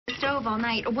stove all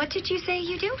night. What did you say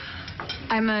you do?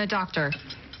 I'm a doctor.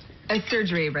 A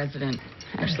surgery resident,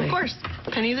 actually. Of course.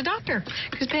 Penny's a doctor.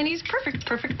 Because Penny's perfect,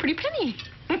 pretty Penny.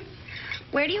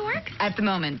 Where do you work? At the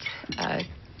moment,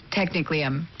 technically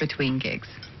I'm between gigs.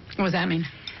 What does that mean?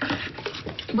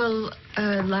 Well,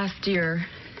 last year,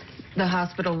 the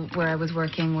hospital where I was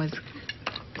working was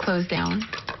closed down.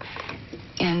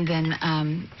 And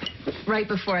then, right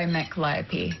before I met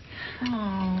Calliope.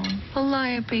 Oh,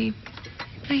 Calliope.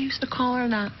 I used to call her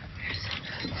that.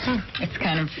 It's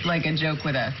kind of like a joke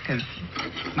with us, because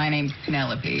my name's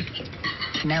Penelope.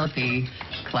 Penelope,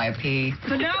 Calliope.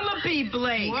 Penelope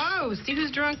Blake. Whoa, see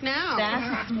who's drunk now.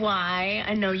 That's why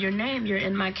I know your name. You're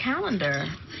in my calendar.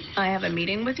 I have a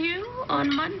meeting with you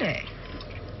on Monday.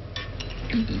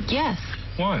 Yes.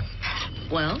 What?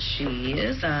 Well, she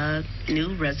is a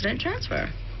new resident transfer.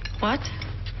 What?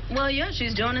 Well, yeah,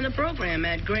 she's joining the program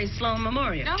at Grace Sloan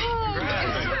Memorial.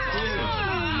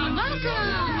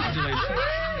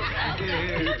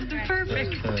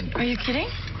 Perfect. Are you kidding?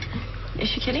 Is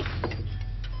she kidding?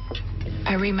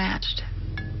 I rematched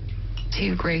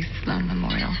to Grace Sloan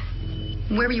Memorial.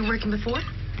 Where were you working before?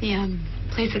 The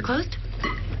Place that closed?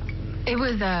 it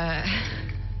was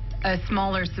a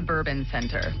smaller suburban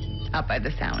center out by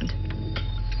the Sound.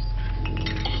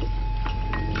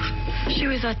 She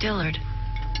was at Dillard.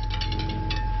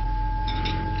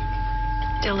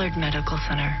 Dillard Medical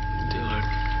Center.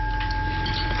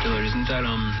 Dillard, isn't that,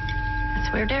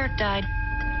 That's where Derek died.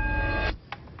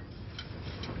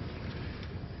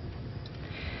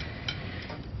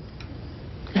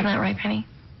 Isn't that right, Penny?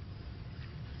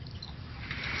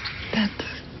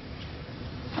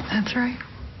 That's right.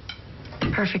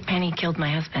 Perfect Penny killed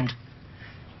my husband.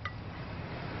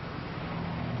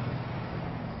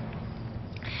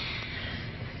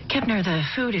 Kepner, the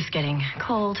food is getting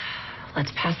cold.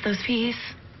 Let's pass those peas.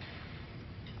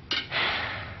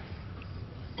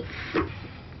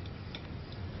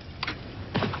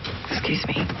 Excuse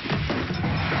me.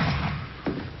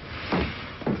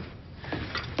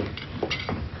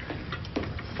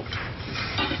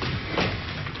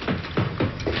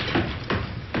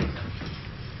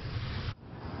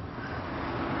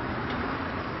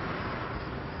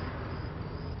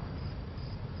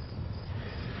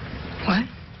 What?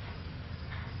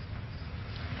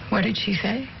 What did she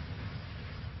say?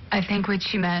 I think what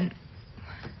she meant,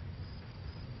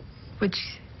 what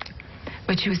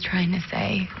she was trying to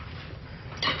say.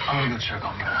 I'm gonna go check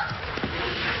on that.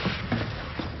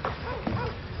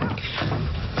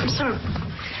 I'm sorry.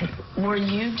 Were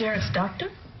you Derek's doctor?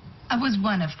 I was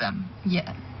one of them,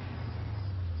 yeah.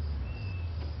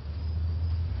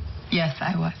 Yes,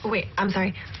 I was. Wait, I'm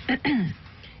sorry.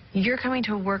 You're coming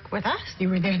to work with us? You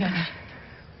were there that night.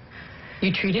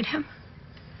 You treated him?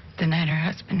 The night her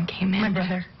husband came in. My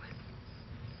brother.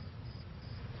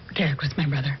 Derek was my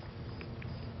brother.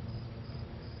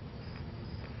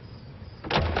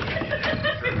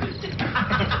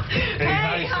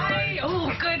 Hey, hi.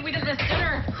 Oh, good. We did this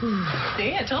dinner.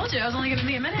 See, I told you. I was only going to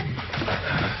be a minute.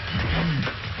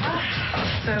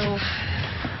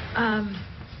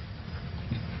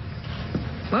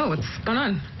 Whoa, what's going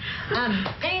on?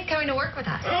 Penny's coming to work with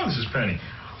us. Oh, this is Penny.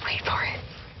 Wait for it.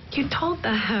 You told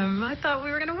them. I thought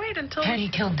we were going to wait until... Penny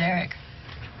killed Derek.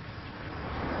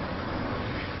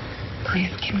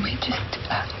 Please, can we just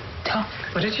talk?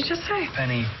 What did you just say?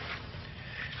 Penny,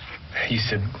 you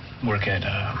said work at,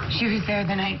 She was there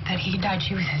the night that he died.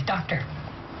 She was his doctor.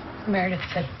 Meredith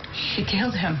said she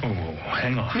killed him. Oh,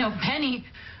 hang on. No, Penny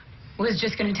was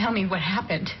just going to tell me what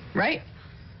happened, right?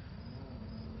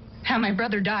 How my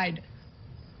brother died.